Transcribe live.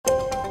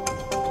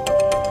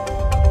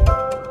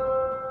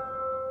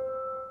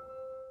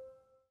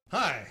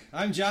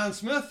I'm John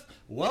Smith.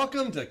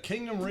 Welcome to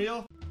Kingdom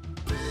Real.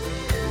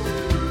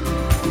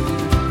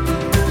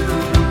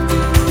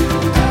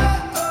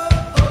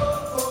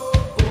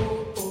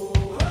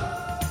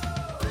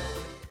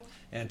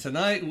 And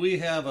tonight we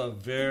have a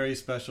very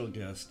special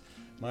guest.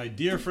 My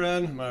dear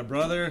friend, my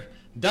brother,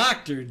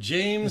 Dr.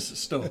 James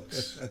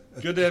Stokes.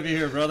 Good to have you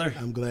here, brother.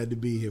 I'm glad to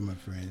be here, my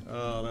friend.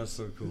 Oh, that's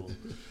so cool.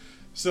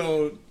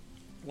 So,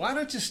 why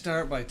don't you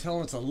start by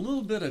telling us a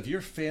little bit of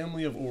your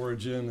family of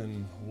origin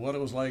and what it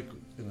was like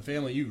in the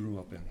family you grew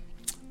up in?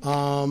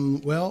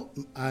 Well,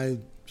 I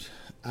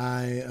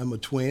am a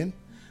twin.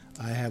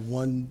 I have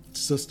one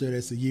sister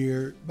that's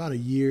about a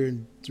year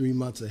and 3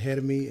 months ahead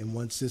of me, and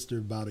one sister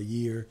about a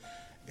year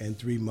and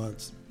 3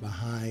 months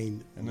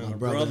behind. And then my a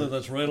brother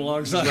that's right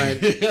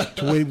alongside.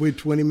 Right. We're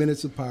 20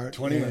 minutes apart.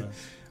 20 minutes.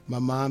 My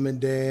mom and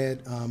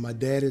dad, my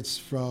dad is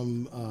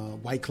from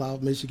White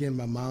Cloud, Michigan.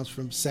 My mom's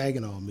from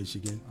Saginaw,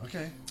 Michigan.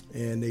 Okay.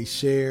 And they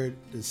shared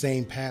the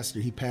same pastor.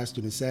 He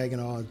pastored in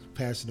Saginaw,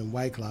 pastored in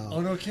White Cloud.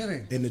 Oh, no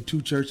kidding. And the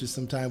two churches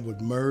sometimes would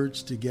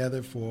merge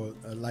together for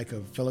like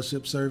a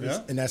fellowship service,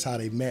 and that's how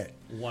they met.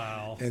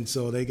 Wow. And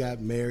so they got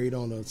married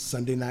on a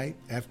Sunday night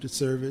after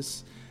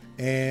service.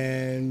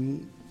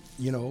 And,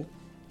 you know,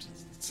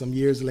 some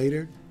years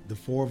later, the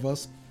four of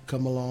us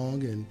come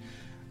along, and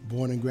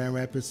born in Grand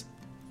Rapids,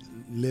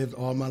 lived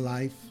all my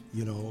life,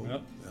 you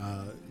know,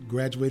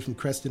 graduated from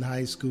Creston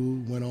High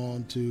School, went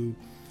on to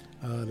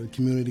the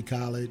community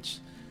college,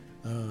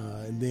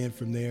 and then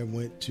from there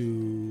went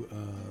to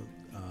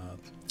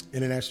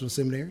International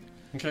Seminary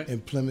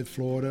in Plymouth,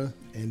 Florida,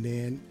 and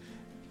then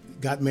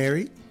got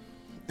married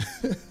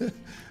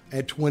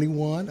at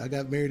 21. I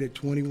got married at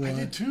 21. I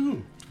did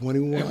too.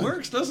 21. It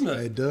works, doesn't it?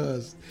 It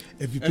does.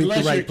 If you pick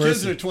Unless the right your person.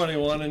 kids are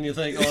 21 and you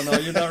think, oh, no,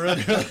 you're not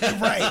ready for that.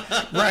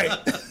 Right.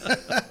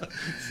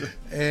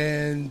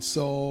 And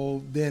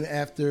so then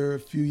after a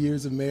few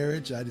years of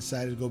marriage, I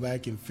decided to go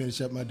back and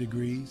finish up my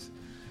degrees.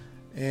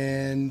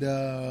 And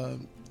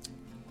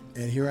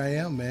here I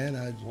am,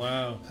 man.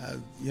 Wow.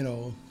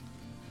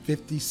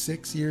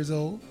 56 years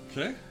old.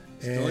 Okay.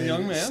 Still a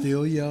young man.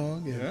 Still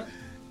young.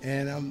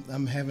 And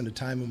I'm having the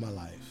time of my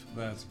life.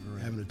 That's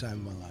great. Having the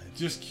time of my life.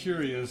 Just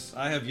curious,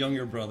 I have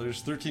younger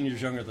brothers, 13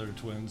 years younger than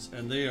twins,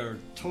 and they are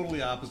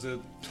totally opposite,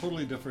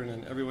 totally different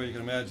in every way you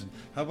can imagine.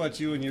 How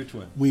about you and your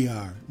twin? We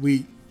are.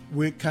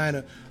 We're kind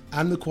of,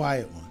 I'm the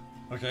quiet one.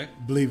 Okay.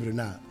 Believe it or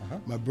not.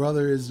 My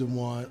brother is the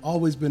one,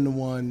 always been the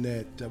one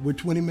that, we're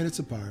 20 minutes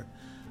apart.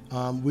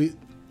 I'm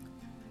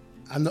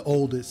the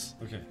oldest.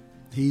 Okay.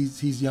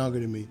 He's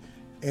younger than me.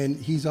 And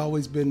he's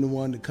always been the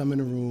one to come in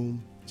the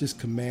room, just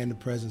command the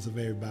presence of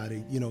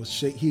everybody. You know,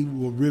 he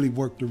will really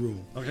work the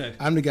room. Okay.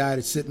 I'm the guy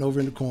that's sitting over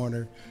in the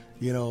corner,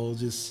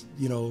 just,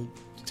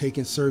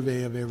 taking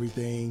survey of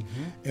everything.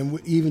 And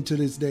even to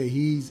this day,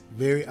 he's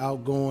very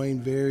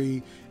outgoing,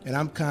 and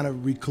I'm kind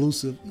of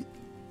reclusive.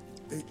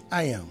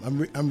 I am.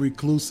 I'm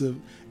reclusive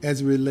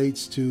as it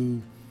relates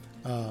to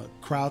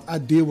crowds. I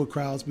deal with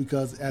crowds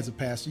because as a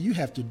pastor, you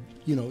have to,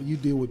 you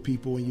deal with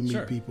people and you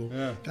meet people.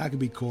 Yeah. And I can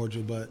be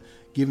cordial, but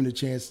given the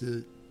chance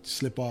to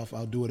slip off,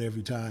 I'll do it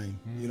every time.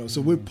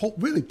 So we're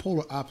really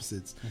polar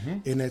opposites,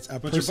 and that's our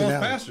but personality.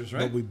 You're both pastors,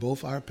 right? But we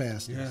both are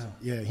pastors.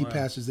 Yeah. He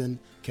pastors in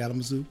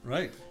Kalamazoo.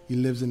 Right. He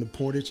lives in the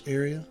Portage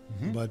area,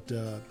 but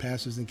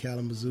pastors in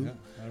Kalamazoo. Yeah.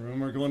 I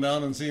remember going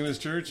down and seeing his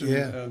church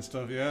and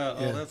stuff. Yeah.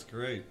 Oh, that's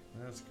great.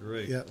 That's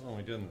great. Yeah. Oh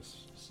my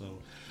goodness. So,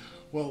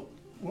 well,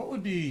 what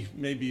would be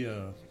maybe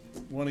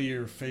one of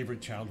your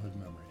favorite childhood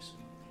memories?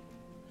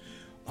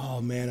 Oh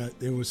man,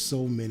 there were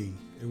so many.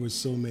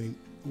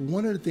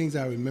 One of the things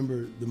I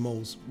remember the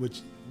most,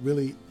 which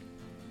really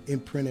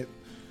imprinted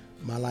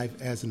my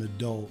life as an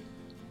adult,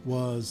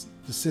 was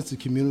the sense of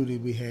community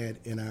we had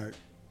in our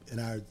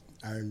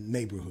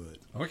neighborhood.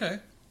 Okay.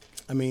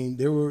 I mean,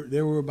 there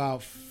were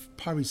about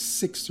probably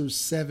 6 or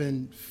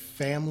 7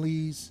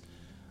 families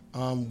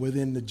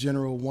within the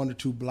general 1 or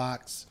 2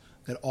 blocks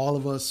that all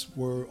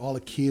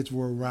the kids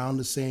were around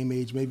the same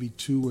age, maybe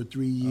 2 or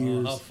 3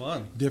 years. Oh, how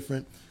fun.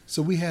 Different.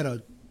 So we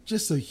had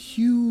just a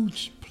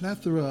huge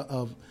plethora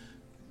of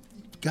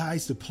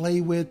guys to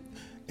play with,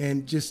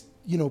 and just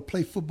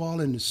play football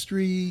in the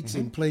streets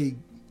and play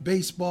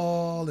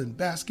baseball and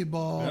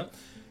basketball.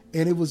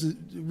 And it was a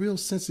real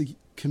sense of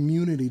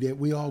community that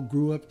we all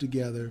grew up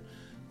together.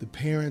 The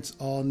parents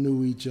all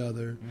knew each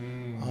other,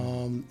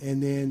 and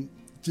then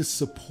just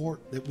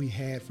support that we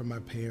had from our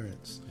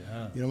parents.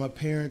 My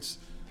parents,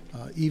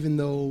 even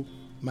though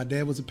my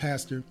dad was a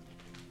pastor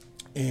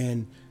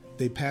and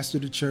they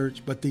pastored the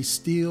church, but they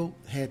still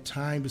had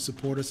time to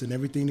support us in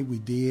everything that we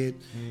did.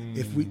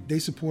 They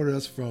supported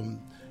us from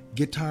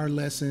guitar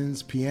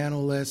lessons, piano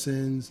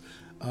lessons,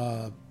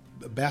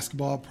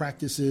 basketball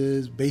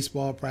practices,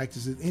 baseball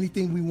practices,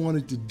 anything we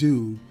wanted to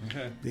do.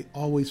 They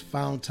always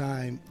found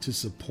time to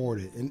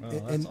support it.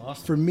 And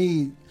awesome. For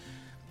me,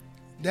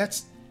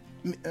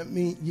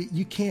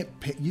 you can't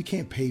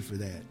pay for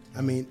that.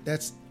 I mean,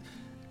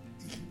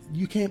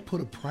 you can't put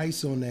a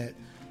price on that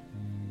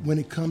when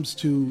it comes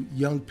to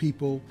young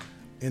people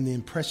and the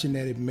impression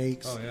that it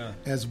makes,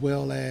 as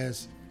well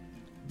as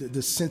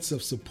the sense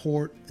of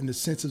support and the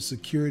sense of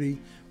security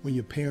when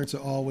your parents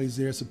are always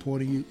there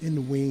supporting you in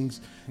the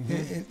wings.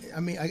 And I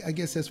mean, I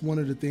guess that's one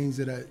of the things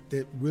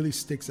that really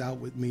sticks out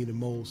with me the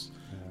most.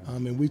 Yeah.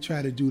 And we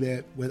try to do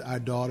that with our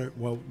daughter.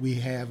 Well, we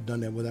have done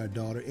that with our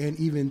daughter, and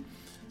even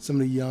some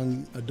of the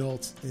young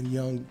adults and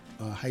young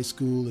high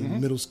school and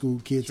middle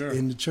school kids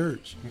in the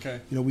church. Okay.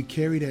 You know, we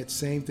carry that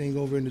same thing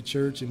over in the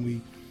church, and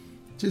we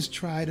just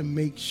try to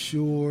make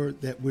sure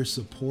that we're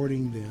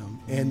supporting them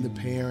and the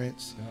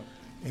parents.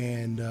 Yep.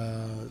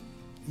 And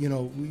you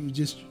know,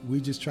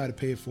 we just try to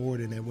pay it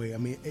forward in that way. I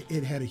mean,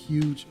 it had a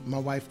huge. My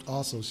wife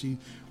also, she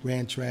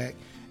ran track,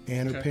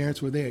 and her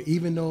parents were there.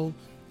 Even though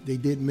they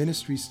did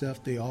ministry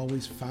stuff, they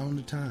always found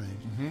the time,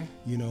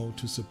 you know,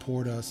 to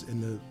support us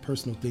in the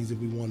personal things that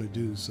we want to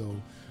do. So,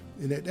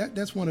 and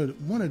that's one of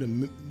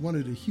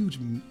the huge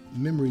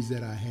memories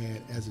that I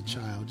had as a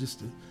child,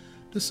 just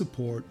the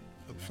support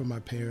from my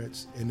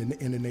parents in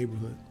the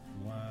neighborhood.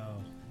 Wow,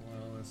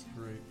 that's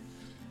great.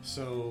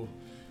 So,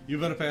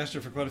 you've been a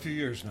pastor for quite a few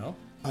years now.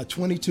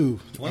 22.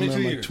 22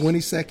 I'm years. My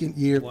 22nd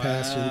year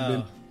pastor. I've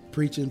been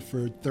preaching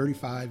for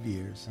 35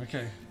 years.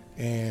 Okay.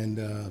 And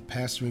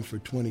pastoring for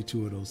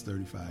 22 of those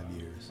 35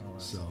 years. Oh,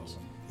 so,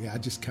 awesome. Yeah, I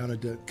just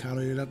counted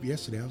it up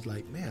yesterday. I was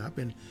like, man, I've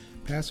been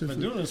pastoring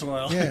doing this a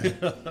while.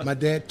 Yeah. My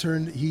dad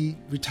he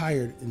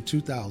retired in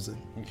 2000.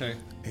 Okay.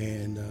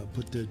 And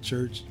put the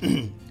church,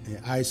 and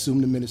I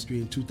assumed the ministry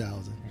in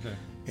 2000. Okay.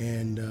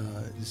 And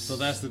so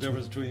that's the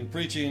difference between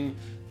preaching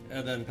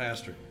and then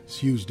pastoring. It's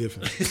a huge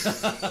difference.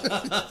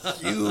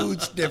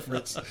 Huge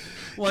difference.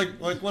 Like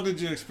what did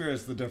you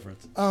experience the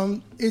difference?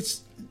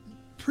 It's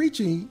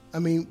preaching. I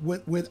mean,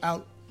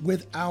 without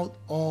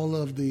all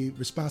of the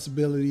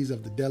responsibilities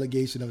of the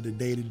delegation of the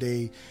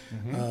day-to-day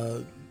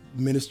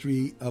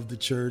ministry of the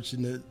church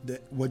and the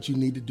what you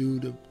need to do,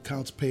 the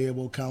accounts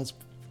payable, accounts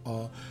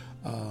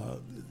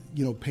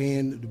you know,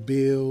 paying the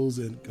bills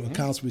and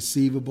accounts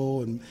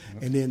receivable and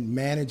then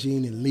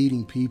managing and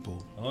leading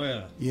people. Oh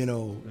yeah. You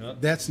know,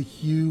 that's a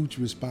huge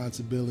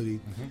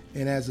responsibility.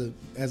 And as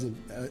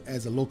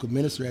a local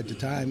minister at the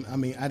time, I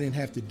mean, I didn't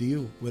have to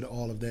deal with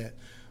all of that.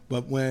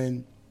 But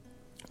when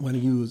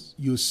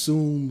you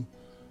assume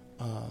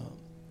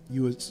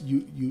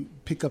you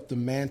pick up the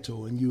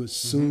mantle and you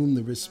assume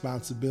the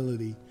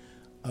responsibility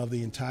of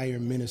the entire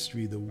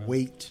ministry, the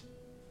weight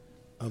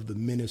of the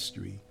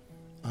ministry,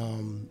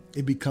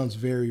 it becomes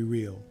very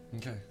real.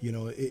 Okay. You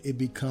know, it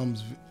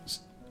becomes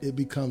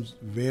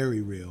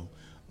very real.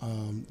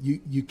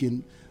 You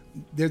can.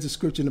 There's a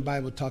scripture in the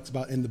Bible that talks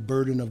about "in the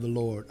burden of the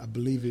Lord." I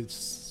believe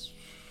it's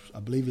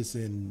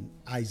in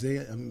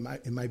Isaiah.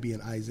 It might be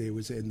in Isaiah,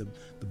 where it said,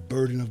 "the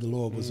burden of the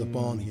Lord was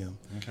upon him."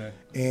 Okay.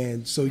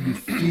 And so you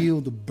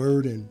feel the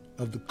burden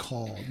of the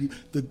call,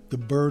 the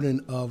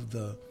burden of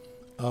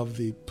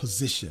the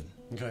position,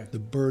 the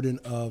burden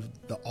of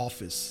the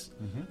office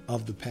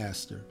of the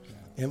pastor.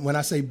 And when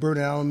I say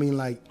burden, I don't mean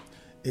like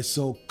it's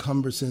so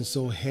cumbersome,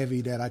 so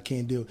heavy that I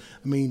can't do it.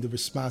 I mean the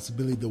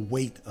responsibility, the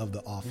weight of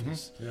the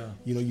office. Yeah.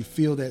 You know, you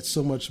feel that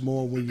so much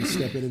more when you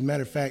step in. As a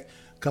matter of fact,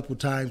 a couple of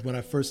times when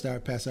I first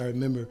started pastor, I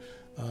remember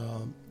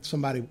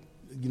somebody,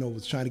 you know,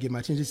 was trying to get my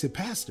attention. He said,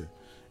 "Pastor."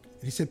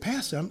 And he said,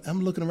 "Pastor."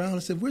 I'm looking around. I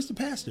said, "Where's the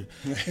pastor?"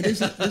 And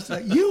it's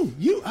like,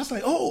 you. I was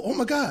like, oh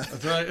my God.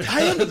 That's right.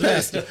 I am the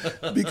pastor.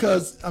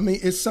 Because, I mean,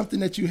 it's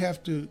something that you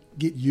have to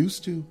get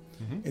used to,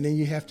 and then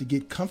you have to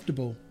get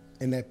comfortable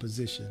in that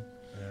position.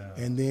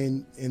 Yeah. And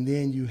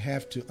then you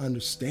have to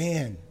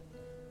understand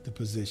the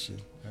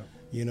position. Yep.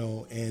 You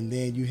know, and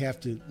then you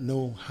have to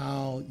know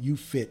how you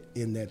fit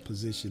in that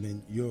position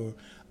and your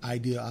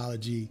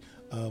ideology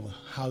of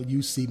how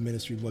you see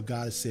ministry, what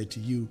God has said to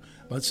you.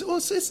 But so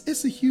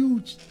it's a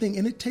huge thing,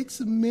 and it takes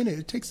a minute.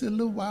 It takes a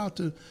little while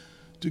to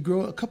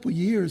grow, a couple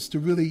years to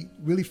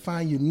really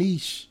find your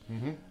niche.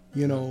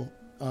 You know,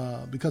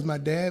 because my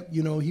dad,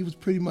 you know, he was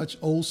pretty much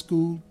old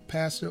school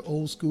pastor,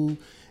 old school,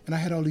 and I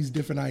had all these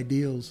different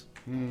ideals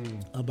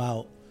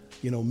about,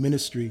 you know,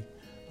 ministry,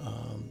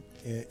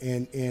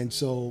 and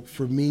so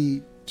for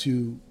me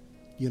to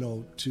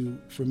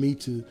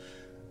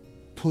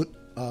put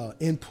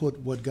input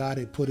what God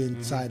had put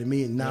inside of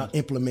me and now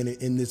implement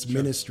it in this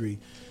ministry.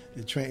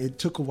 It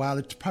took a while.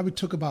 It probably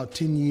took about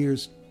 10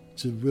 years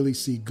to really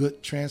see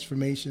good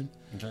transformation.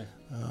 Okay.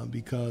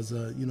 Because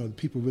you know,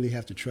 people really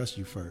have to trust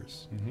you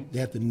first. They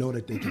have to know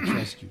that they can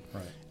trust you.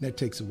 Right. And that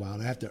takes a while.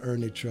 They have to earn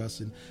their trust.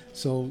 And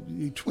so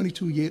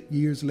 22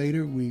 years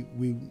later,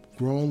 we've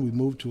grown. We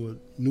moved to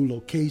a new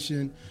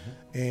location.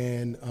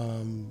 And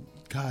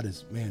God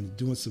is,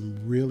 doing some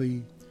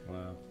really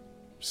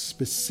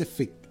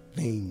specific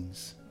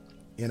things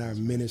in our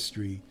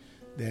ministry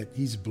that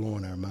he's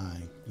blowing our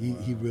mind.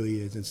 He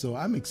really is. And so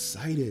I'm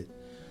excited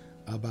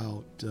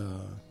about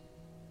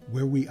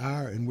where we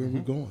are and where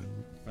we're going.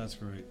 That's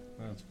great.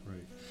 That's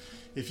great.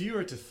 If you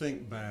were to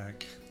think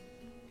back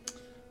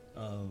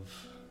of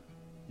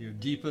your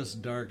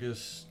deepest,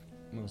 darkest,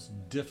 most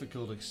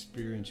difficult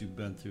experience you've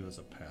been through as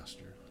a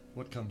pastor,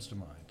 what comes to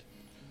mind?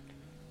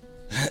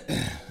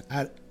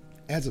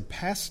 As a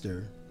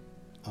pastor,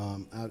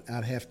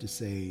 I'd have to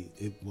say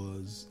it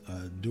was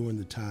during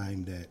the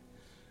time that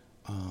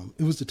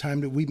it was the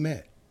time that we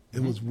met.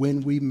 It was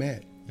when we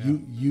met. Yeah.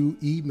 You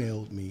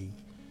emailed me.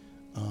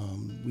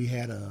 We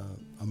had a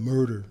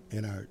murder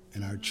in our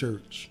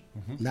church,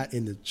 not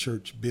in the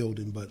church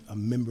building, but a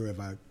member of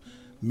our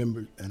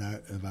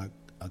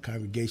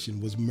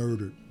congregation was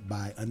murdered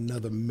by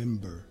another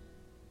member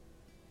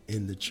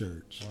in the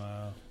church.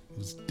 Wow, it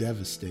was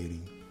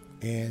devastating,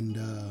 and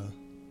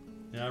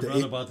I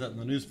read about that in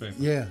the newspaper.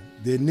 Yeah,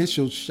 the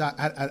initial shock.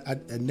 I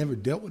never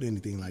dealt with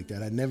anything like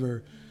that. I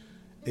never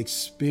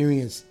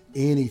experienced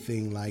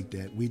anything like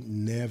that. We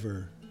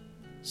never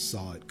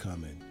saw it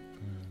coming.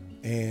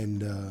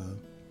 And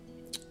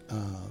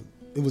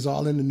it was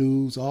all in the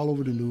news, all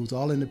over the news,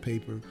 all in the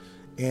paper.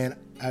 And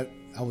I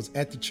was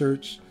at the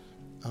church,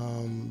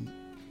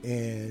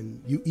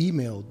 and you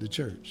emailed the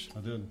church.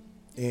 I did.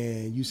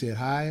 And you said,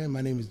 "Hi,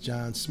 my name is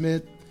John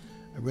Smith.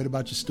 I read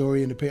about your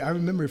story in the paper." I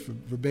remember it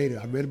verbatim.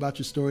 I read about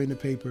your story in the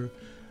paper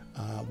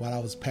while I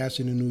was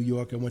pastoring in New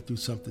York. I went through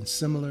something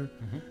similar.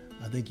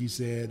 I think you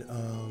said,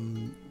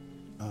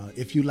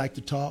 "If you'd like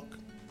to talk,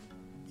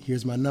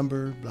 here's my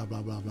number, blah,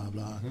 blah, blah, blah,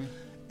 blah."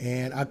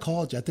 And I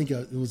called you. I think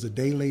it was a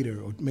day later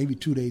or maybe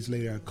 2 days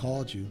later I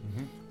called you.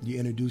 You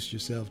introduced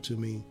yourself to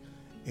me,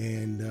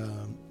 and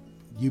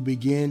you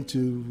began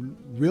to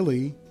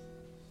really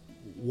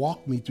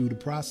walk me through the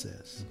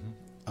process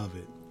of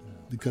it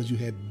because you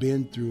had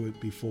been through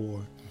it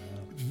before.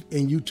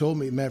 And you told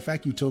me, matter of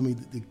fact, you told me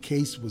that the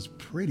case was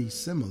pretty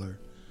similar.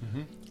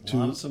 A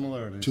lot of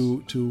similarities.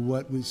 To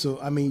what we, so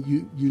I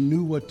mean, you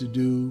knew what to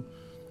do.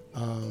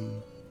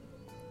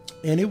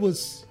 And it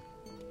was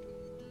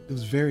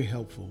very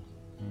helpful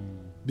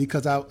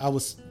because it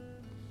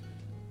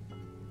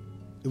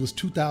was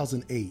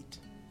 2008.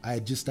 I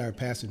had just started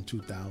passing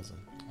 2000.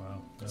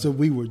 Wow. Yeah. So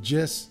we were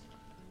just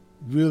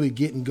really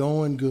getting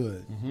going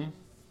good,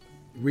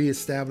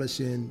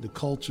 reestablishing the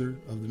culture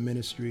of the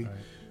ministry. Right.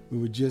 We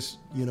were just,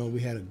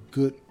 we had a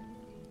good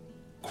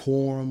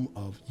quorum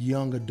of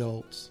young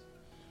adults.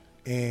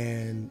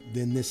 And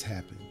then this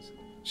happens.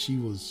 She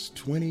was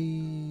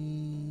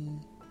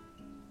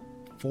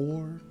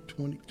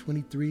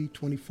 23,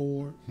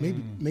 24,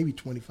 maybe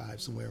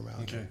 25, somewhere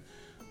around there.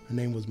 Her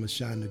name was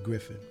Mashonda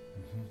Griffin.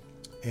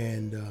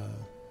 And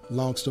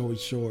long story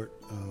short,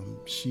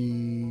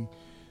 she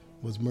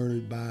was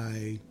murdered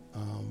by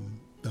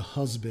the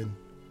husband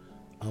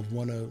of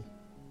one of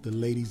the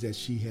ladies that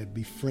she had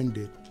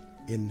befriended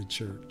in the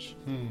church.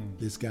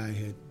 This guy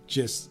had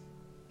just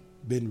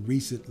been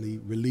recently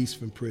released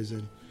from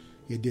prison.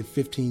 He did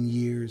 15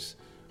 years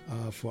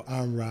for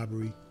armed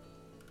robbery.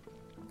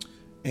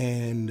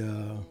 And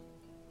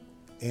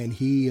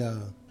he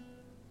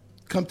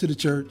come to the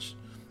church,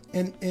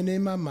 and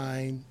in my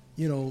mind,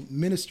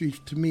 ministry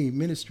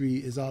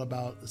is all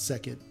about a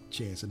second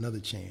chance, another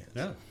chance.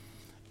 Yeah.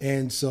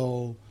 And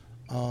so,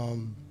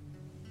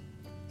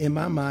 in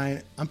my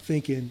mind, I'm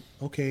thinking,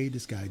 okay,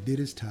 this guy did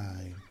his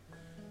time.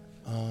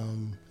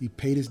 He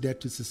paid his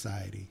debt to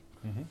society.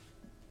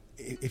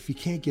 If he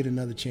can't get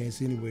another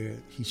chance anywhere,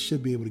 he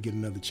should be able to get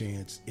another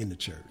chance in the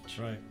church.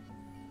 Right.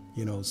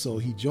 So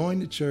he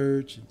joined the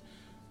church.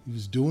 He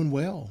was doing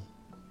well.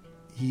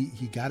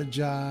 He got a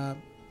job.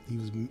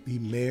 He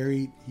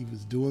married. He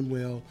was doing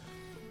well.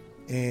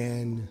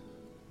 And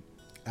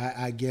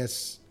I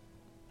guess,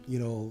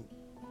 I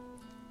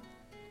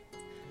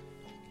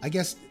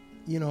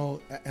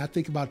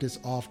think about this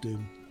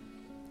often.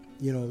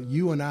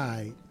 You and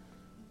I,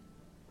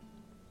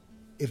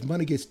 if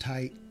money gets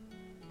tight,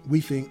 we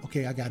think,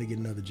 okay, I got to get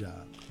another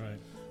job. Right.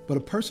 But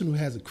a person who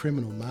has a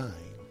criminal mind,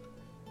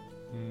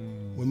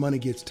 when money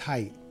gets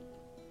tight,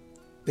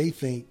 they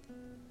think,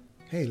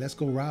 hey, let's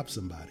go rob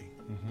somebody.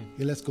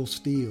 Hey, let's go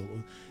steal.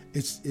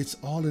 It's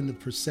all in the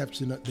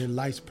perception of their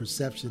life's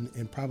perception,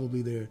 and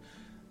probably their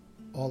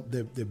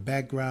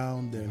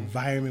background, their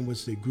environment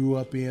which they grew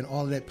up in.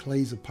 All of that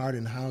plays a part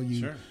in how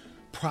you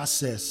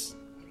process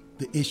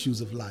the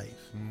issues of life.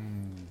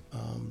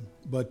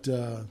 But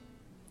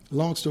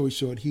long story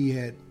short, he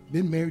had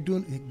been married,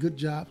 doing a good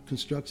job,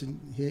 construction.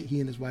 He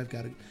and his wife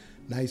got a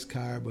nice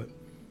car, but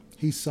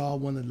he saw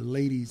one of the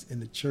ladies in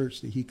the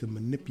church that he could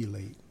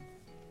manipulate.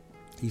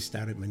 He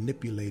started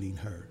manipulating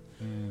her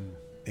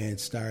and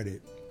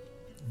started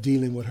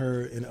dealing with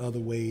her in other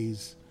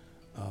ways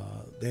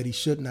that he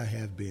should not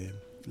have been.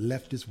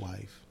 Left his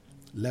wife,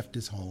 left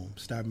his home,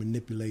 started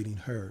manipulating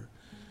her,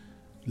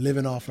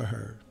 living off of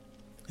her.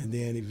 And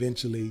then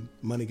eventually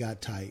money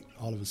got tight.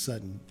 All of a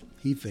sudden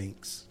he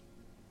thinks,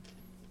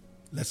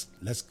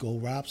 let's go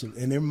rob some.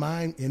 In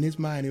his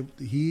mind,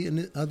 he and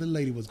the other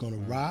lady was going to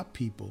rob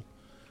people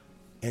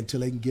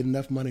until they can get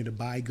enough money to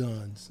buy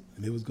guns,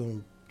 and they was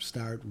going to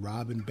start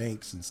robbing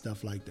banks and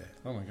stuff like that.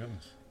 Oh my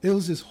goodness! It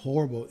was just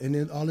horrible, and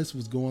then all this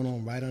was going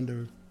on right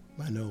under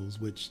my nose,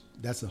 which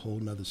that's a whole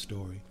nother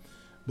story.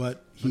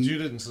 But you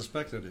didn't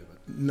suspect any of it.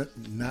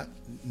 Not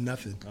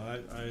nothing.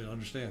 I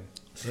understand.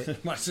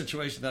 My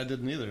situation, I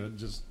didn't either. I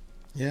just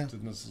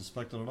didn't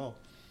suspect it at all.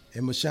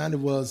 And Mashonda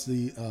was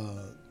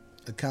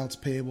accounts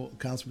payable,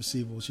 accounts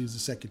receivable. She was the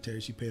secretary.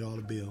 She paid all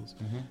the bills.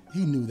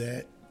 He knew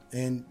that,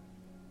 and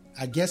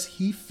I guess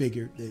he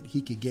figured that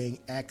he could gain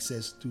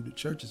access to the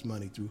church's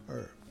money through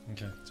her.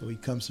 Okay. So he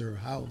comes to her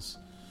house,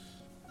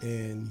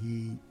 and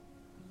he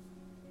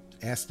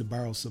asked to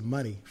borrow some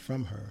money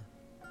from her.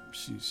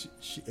 She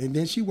and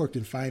then she worked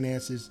in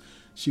finances.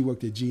 She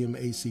worked at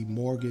GMAC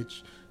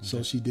Mortgage,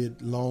 so she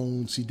did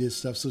loans. She did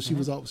stuff. So she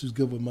was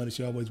good with money.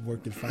 She always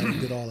worked in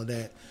finance, did all of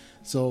that.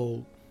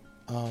 So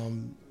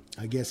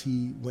I guess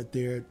he went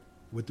there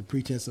with the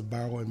pretense of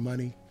borrowing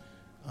money,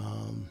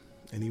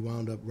 and he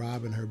wound up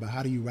robbing her. But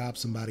how do you rob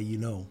somebody you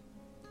know?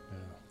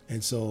 Yeah.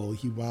 And so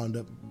he wound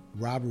up,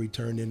 robbery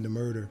turned into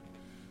murder,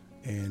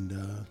 and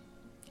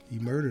he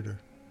murdered her.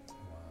 Wow.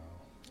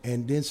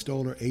 And then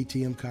stole her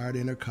ATM card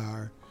in her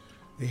car.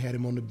 They had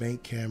him on the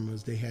bank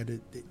cameras.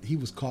 He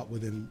was caught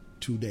within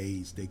 2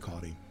 days. They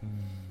caught him.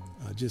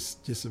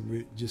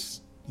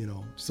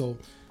 So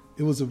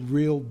it was a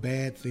real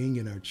bad thing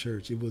in our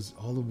church. It was,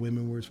 all the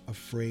women were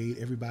afraid.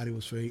 Everybody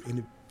was afraid. And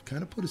it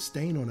kind of put a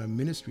stain on our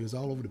ministry. It was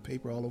all over the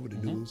paper, all over the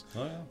news,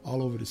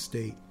 all over the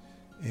state.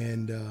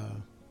 And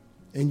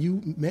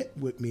you met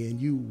with me and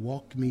you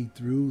walked me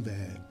through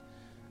that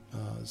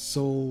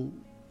so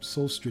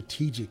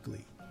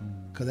strategically,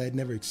 because I had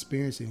never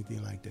experienced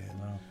anything like that.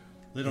 Wow.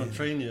 They don't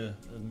train you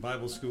in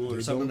Bible school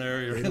or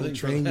seminary or anything. They don't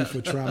train you for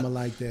trauma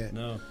like that.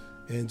 No.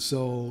 And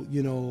so,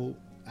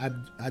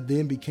 I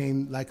then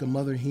became like a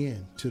mother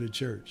hen to the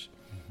church.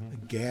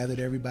 I gathered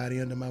everybody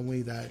under my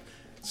wings. I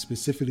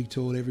specifically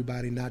told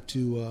everybody not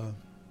to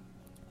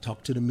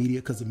talk to the media,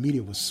 because the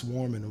media was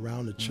swarming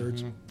around the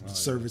church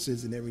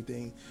services and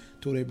everything.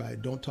 Told everybody,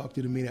 don't talk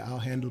to the media. I'll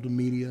handle the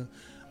media.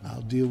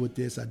 I'll deal with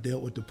this. I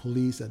dealt with the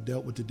police. I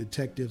dealt with the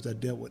detectives. I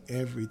dealt with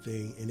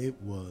everything. And it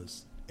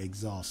was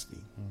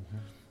exhausting,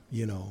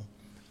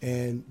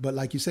 but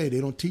like you say, they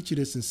don't teach you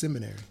this in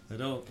seminary. They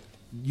don't.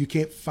 You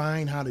can't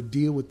find how to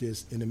deal with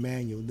this in the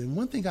manual. Then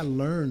one thing I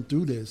learned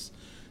through this,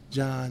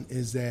 John,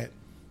 is that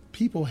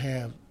people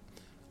have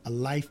a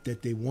life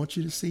that they want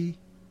you to see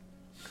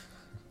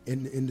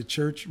in the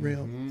church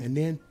realm, and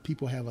then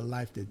people have a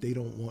life that they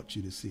don't want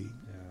you to see. Yeah.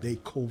 They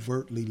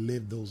covertly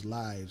live those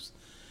lives,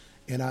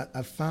 and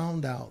I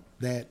found out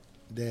that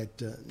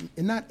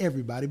and not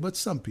everybody, but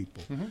some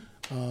people.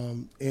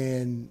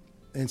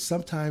 And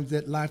sometimes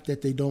that life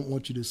that they don't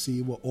want you to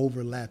see will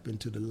overlap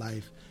into the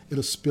life.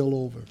 It'll spill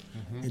over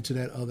into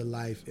that other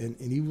life. And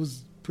he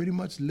was pretty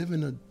much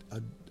living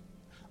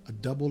a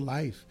double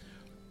life.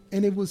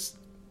 And it was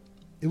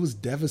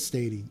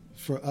devastating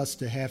for us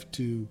to have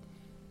to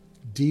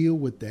deal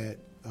with that.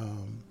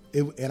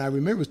 And I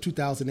remember it was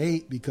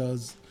 2008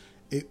 because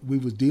we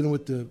was dealing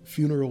with the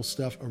funeral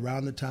stuff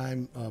around the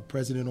time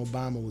President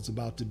Obama was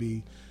about to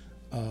be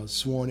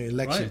sworn in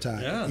election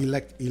time,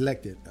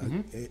 elected.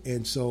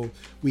 And so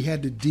we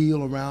had to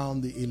deal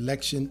around the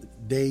election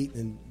date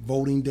and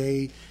voting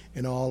day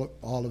and all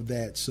of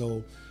that.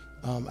 So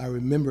I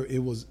remember it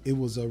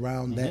was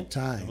around that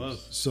time. It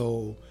was.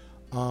 So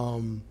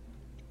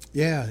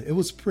it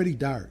was pretty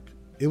dark.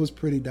 It was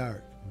pretty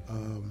dark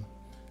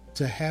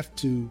to have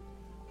to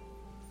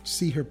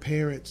see her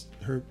parents,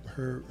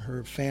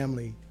 her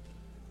family,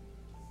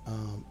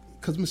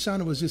 because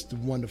Mashana was just a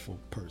wonderful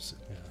person.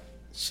 Yeah.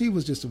 She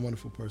was just a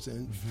wonderful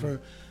person. And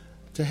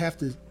to have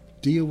to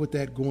deal with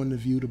that, going to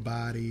view the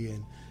body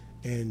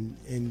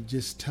and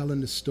just telling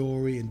the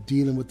story and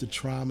dealing with the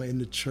trauma in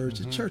the church.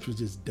 The church was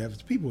just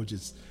devastated. People were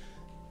just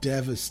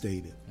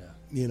devastated,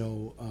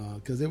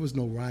 because there was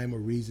no rhyme or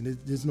reason.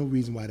 There's no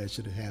reason why that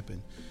should have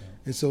happened.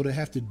 Yeah. And so to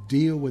have to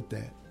deal with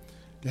that,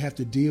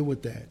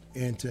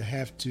 and to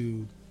have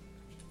to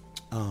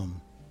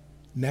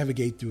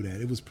navigate through that,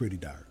 it was pretty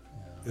dark.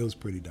 Yeah. It was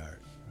pretty dark,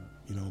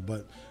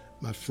 but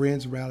my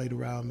friends rallied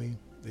around me.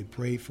 They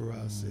prayed for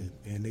us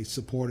and they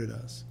supported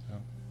us. Yeah.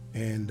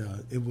 And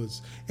it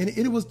was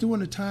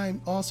during a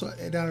time also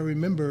that I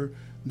remember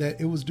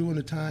that it was during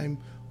a time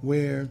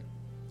where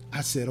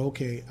I said,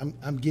 okay,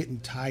 I'm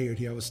getting tired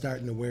here. I was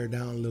starting to wear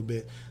down a little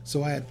bit.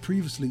 So I had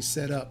previously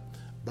set up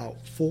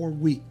about 4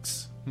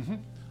 weeks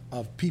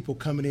of people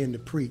coming in to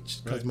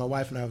preach, because my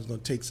wife and I was going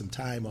to take some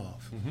time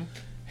off.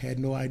 Had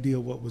no idea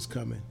what was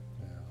coming,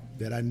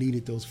 that I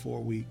needed those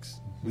 4 weeks.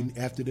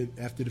 After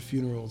the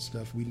funeral and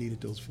stuff, we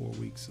needed those 4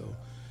 weeks. So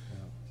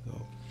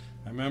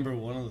I remember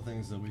one of the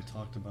things that we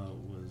talked about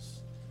was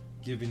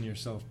giving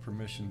yourself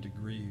permission to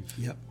grieve.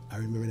 Yep, I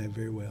remember that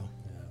very well.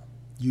 Yeah.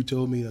 You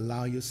told me to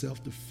allow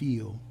yourself to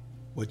feel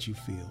what you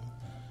feel.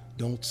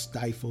 Don't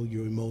stifle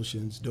your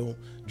emotions. Don't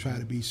try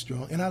to be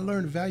strong. And I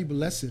learned a valuable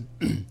lesson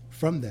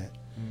from that.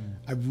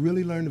 I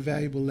really learned a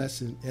valuable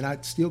lesson, and I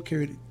still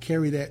carry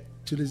that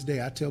to this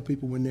day. I tell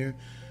people when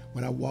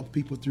I walk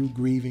people through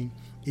grieving,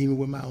 even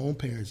when my own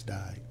parents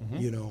died,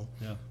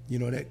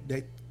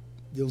 that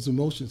those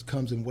emotions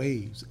comes in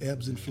waves,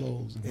 ebbs and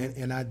flows.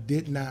 And I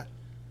did not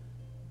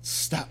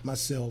stop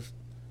myself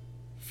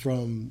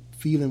from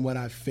feeling what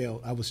I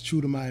felt. I was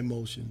true to my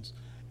emotions.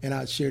 And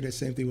I shared that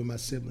same thing with my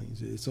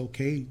siblings. It's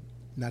okay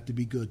not to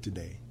be good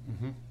today.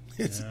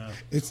 It's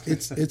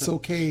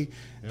okay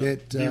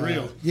that be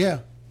real.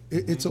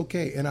 It's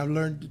okay. And I've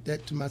learned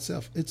that to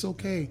myself. It's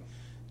okay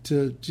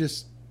to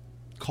just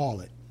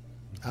call it.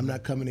 I'm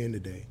not coming in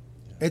today.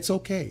 Yeah. It's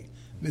okay.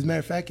 As a matter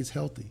of fact, it's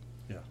healthy.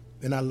 Yeah.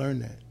 And I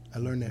learned that. I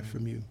learned that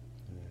from you.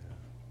 Yeah.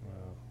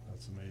 Wow,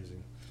 that's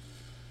amazing.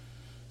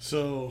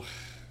 So,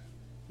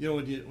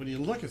 when you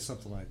look at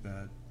something like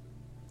that,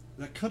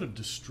 that could have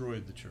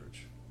destroyed the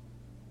church.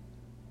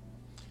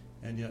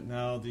 And yet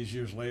now, these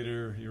years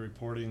later, you're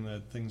reporting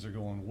that things are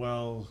going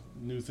well,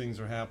 new things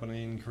are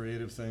happening,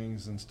 creative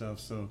things and stuff.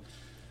 So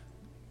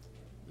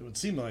it would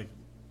seem like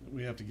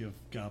we have to give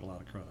God a lot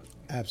of credit.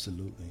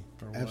 Absolutely.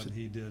 For what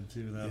he did to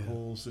that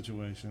whole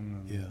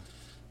situation. And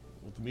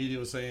what the media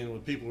was saying,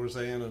 what people were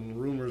saying, and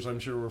rumors I'm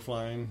sure were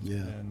flying. Yeah.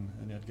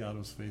 And yet God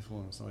was faithful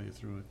and saw you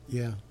through it.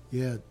 Yeah.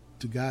 Yeah.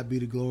 To God be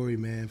the glory,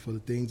 man, for the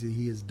things that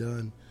he has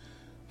done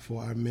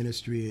for our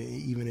ministry and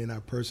even in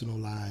our personal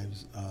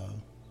lives.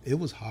 It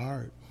was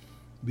hard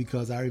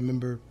because I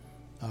remember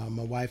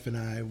my wife and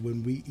I,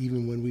 when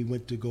we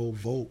went to go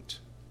vote,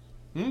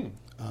 and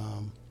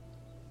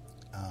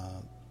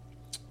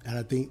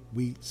I think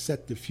we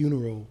set the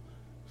funeral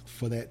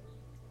for that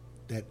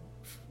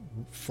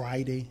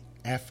Friday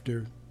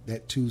after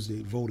that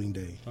Tuesday voting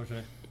day.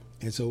 Okay.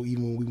 And so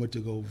even when we went to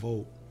go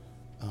vote,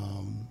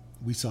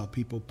 we saw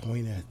people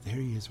pointing at, there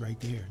he is right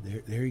there.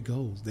 There he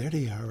goes. There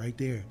they are right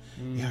there.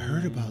 Yeah, I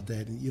heard about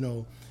that. And,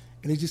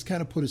 and it just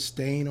kind of put a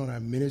stain on our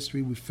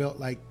ministry. We felt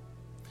like,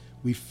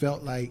 not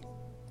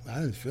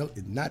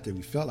that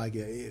we felt like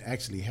it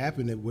actually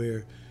happened,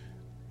 where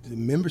the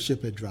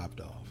membership had dropped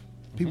off.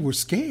 People were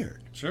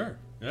scared. Sure.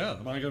 Yeah.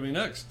 Am I going to be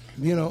next?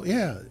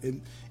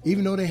 And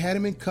even though they had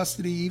him in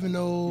custody, even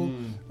though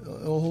the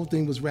whole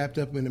thing was wrapped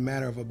up in a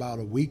matter of about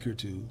a week or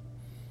two,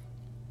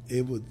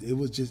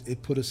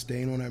 it put a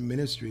stain on our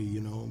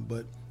ministry,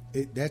 but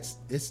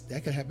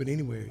that could happen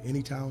anywhere,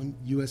 any town,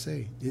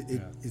 USA.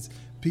 It's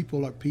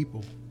people are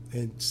people,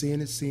 and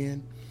sin is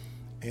sin,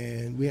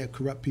 and we have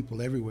corrupt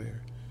people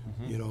everywhere,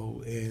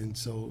 and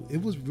so it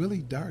was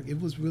really dark.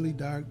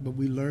 But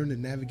we learned to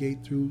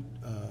navigate through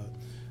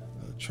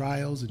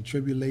trials and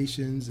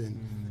tribulations,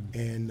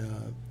 and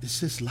it's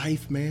just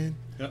life, man.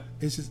 Yep.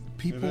 It's just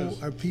people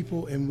are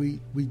people, and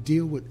we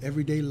deal with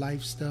everyday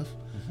life stuff.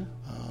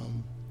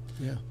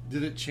 Yeah.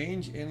 Did it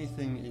change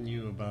anything in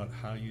you about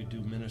how you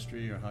do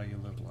ministry or how you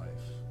live life,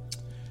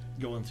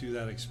 going through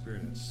that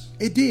experience?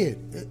 It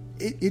did.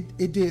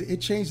 It did. It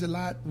changed a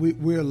lot.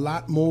 We're a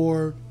lot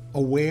more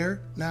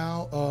aware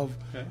now of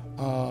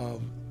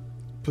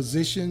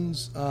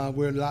positions.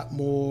 We're a lot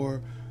more.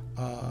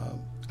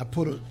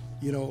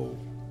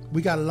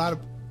 We got a lot of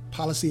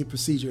policy and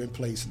procedure in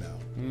place now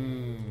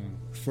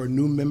for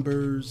new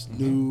members,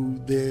 new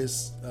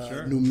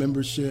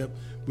membership.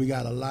 We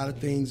got a lot of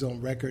things on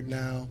record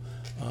now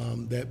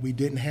that we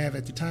didn't have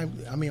at the time.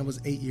 I mean, I was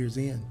 8 years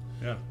in,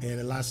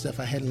 and a lot of stuff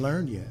I hadn't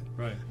learned yet.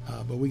 Right.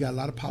 But we got a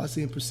lot of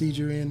policy and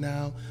procedure in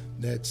now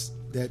that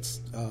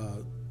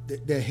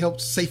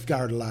helps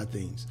safeguard a lot of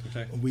things.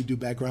 Okay. We do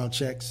background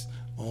checks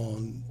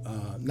on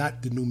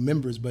not the new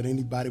members, but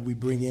anybody we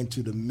bring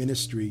into the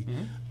ministry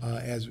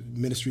as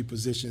ministry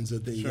positions.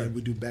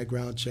 We do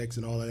background checks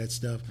and all of that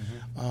stuff.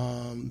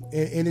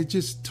 And it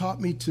just taught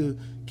me to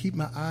keep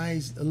my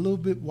eyes a little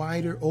bit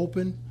wider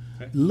open,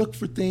 look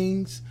for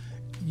things.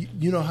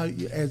 You know how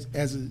you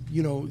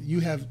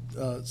have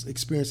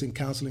experience in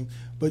counseling,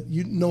 but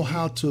you know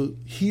how to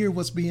hear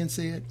what's being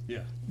said.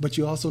 Yeah. But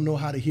you also know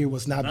how to hear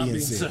what's not being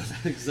said.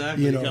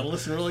 Exactly. You got to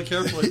listen really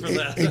carefully for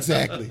that.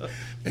 Exactly.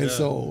 And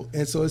so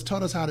it's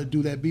taught us how to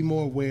do that, be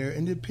more aware,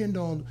 and depend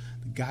on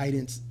the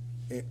guidance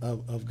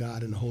of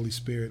God and the Holy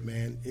Spirit,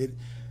 man.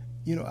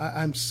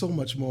 I'm so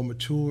much more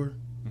mature.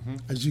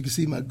 As you can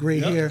see, my gray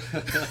hair.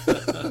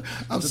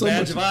 I'm so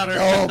much.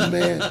 Oh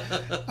man,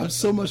 I'm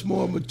so much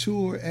more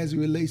mature as it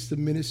relates to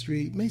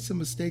ministry. Made some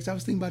mistakes. I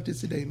was thinking about this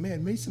today.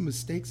 Man, made some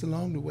mistakes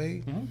along the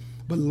way,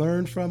 but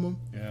learned from them.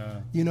 Yeah.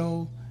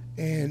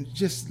 And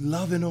just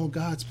loving on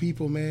God's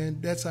people, man.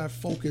 That's our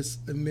focus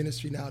in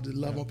ministry now, to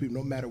love on people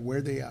no matter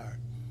where they are.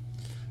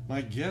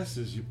 My guess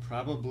is you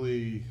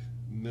probably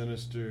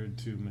ministered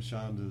to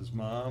Mashanda's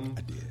mom.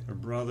 I did. Her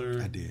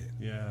brother. I did.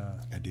 Yeah.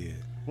 I did.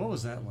 What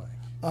was that like?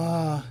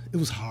 It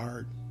was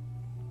hard.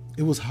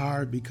 It was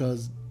hard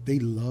because they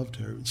loved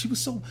her. She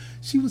was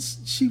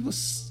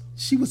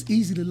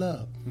easy to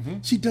love.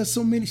 She did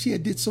so many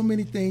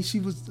things. She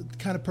was the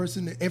kind of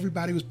person that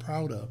everybody was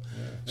proud of.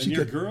 Yeah.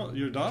 And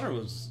your daughter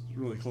was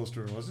really close to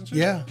her, wasn't she?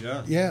 Yeah.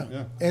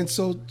 And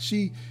so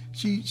she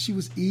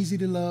was easy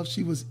to love.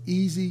 She was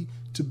easy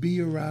to be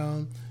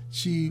around.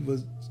 She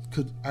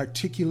could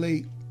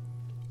articulate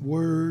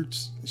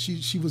words.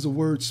 She was a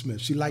wordsmith.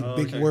 She liked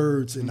big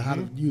words and how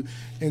to use.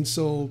 And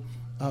so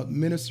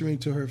ministering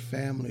to her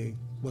family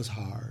was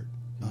hard.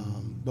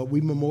 But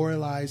we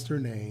memorialized her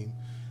name.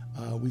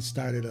 We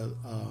started a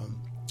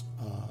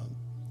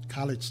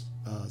college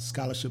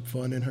scholarship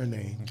fund in her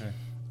name. Okay.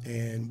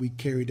 And we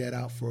carried that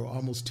out for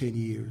almost 10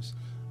 years.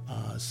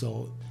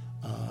 So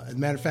As a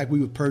matter of fact, we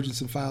were purging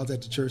some files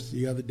at the church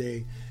the other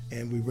day,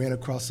 and we ran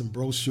across some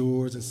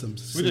brochures and some.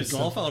 We did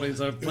golf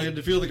outings. I played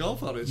a few of the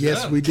golf outings.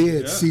 Yes, we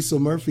did. Yeah. Cecil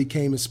Murphy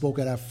came and spoke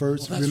at our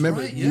first. Well,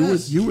 remember, right,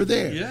 yes. you were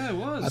there. Yeah, I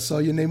was. I saw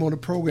your name on the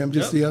program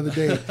just the other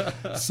day.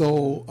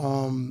 So,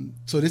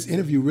 so this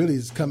interview really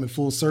is coming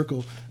full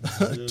circle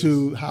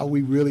to how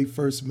we really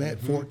first met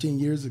 14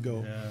 years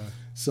ago. Yeah.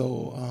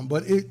 So,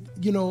 but it,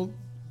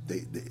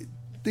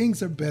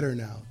 things are better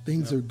now.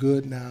 Things are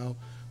good now.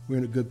 We're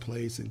in a good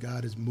place, and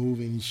God is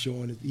moving. He's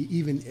showing it.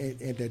 Even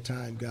at that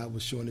time, God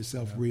was showing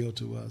Himself real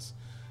to us.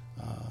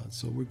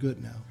 So we're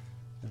good now.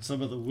 And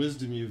some of the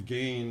wisdom you've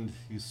gained,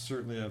 you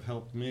certainly have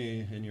helped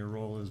me in your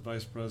role as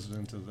vice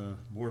president of the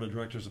board of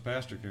directors of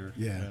Pastor Care.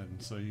 Yeah.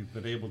 And so you've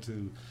been able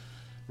to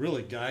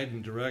really guide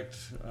and direct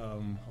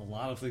a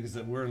lot of things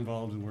that we're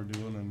involved in, we're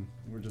doing, and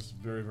we're just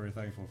very, very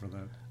thankful for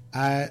that.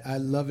 I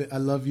love it. I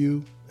love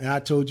you. And I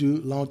told you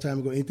a long time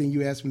ago, anything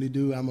you ask me to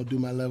do, I'm going to do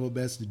my level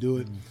best to do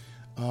it.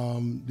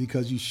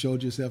 Because you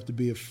showed yourself to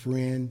be a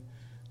friend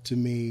to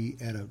me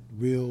at a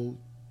real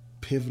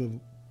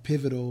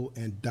pivotal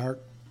and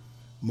dark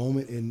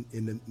moment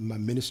in my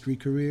ministry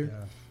career.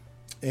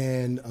 Yeah.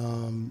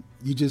 And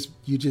you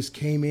just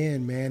came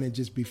in, man, and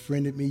just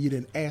befriended me. You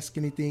didn't ask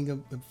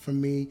anything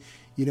from me,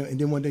 and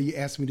then one day you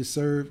asked me to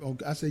serve. Oh,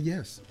 I said,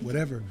 yes,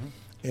 whatever. Mm-hmm.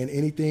 And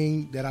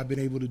anything that I've been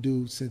able to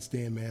do since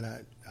then, man,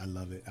 I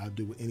love it. I'll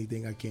do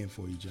anything I can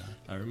for you, John.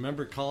 I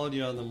remember calling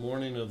you on the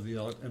morning of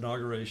the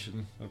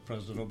inauguration of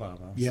President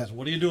Obama. Yeah. Says,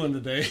 what are you doing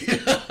today?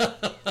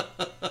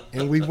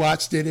 And we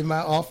watched it in my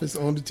office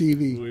on the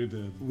TV.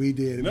 We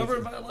did. Never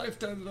in my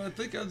lifetime did I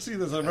think I'd see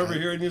this. I remember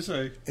hearing you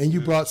say. And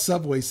you brought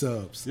Subway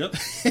subs. Yep,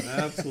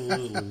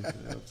 absolutely.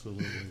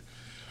 Absolutely.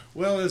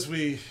 Well, as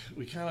we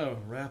kind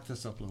of wrap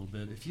this up a little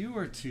bit, if you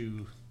were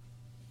to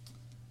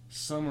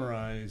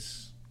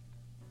summarize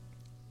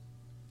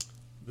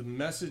the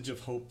message of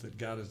hope that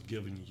God has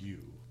given you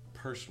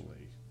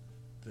personally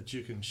that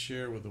you can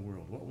share with the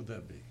world, what would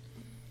that be?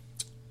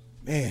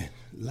 Man,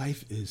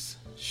 life is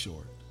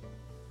short,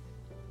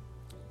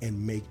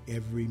 and make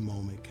every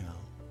moment count.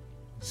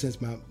 Since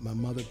my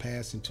mother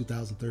passed in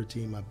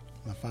 2013,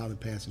 my father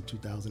passed in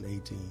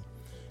 2018,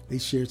 they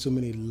shared so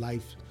many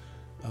life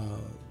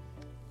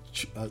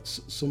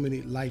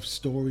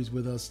stories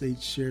with us. They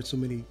shared so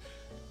many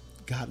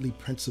godly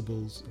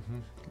principles.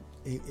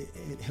 Mm-hmm.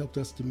 It helped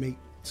us to make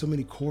so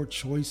many core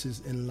choices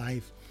in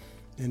life,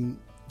 and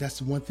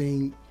that's one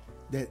thing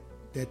that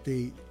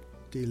they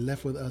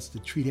left with us, to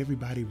treat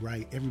everybody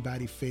right,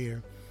 everybody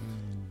fair.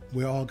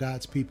 We're all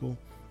God's people,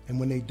 and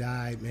when they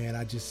died, man,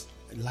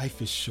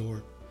 life is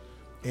short,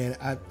 and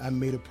I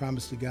made a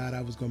promise to God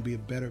I was going to be a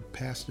better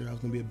pastor, I was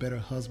going to be a better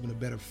husband, a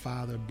better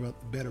father,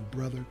 better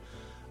brother,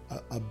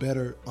 a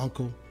better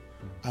uncle.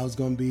 I was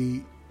going to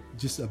be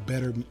just a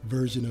better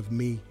version of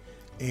me,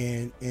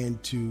 and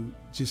to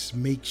just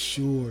make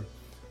sure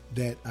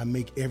that I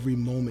make every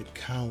moment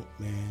count,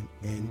 man,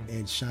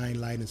 and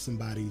shine light in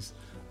somebody's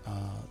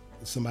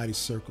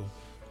circle.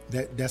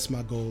 That's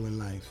my goal in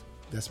life.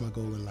 That's my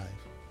goal in life.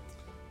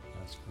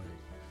 That's great.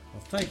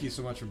 Well, thank you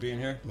so much for being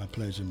here. My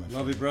pleasure, my friend.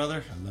 Love you,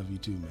 brother. I love you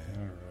too, man.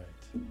 All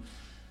right.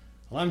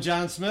 Well, I'm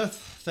John Smith.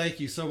 Thank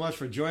you so much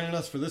for joining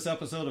us for this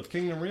episode of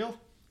Kingdom Real.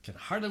 Can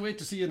hardly wait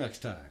to see you next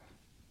time.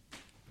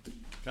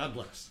 God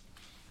bless.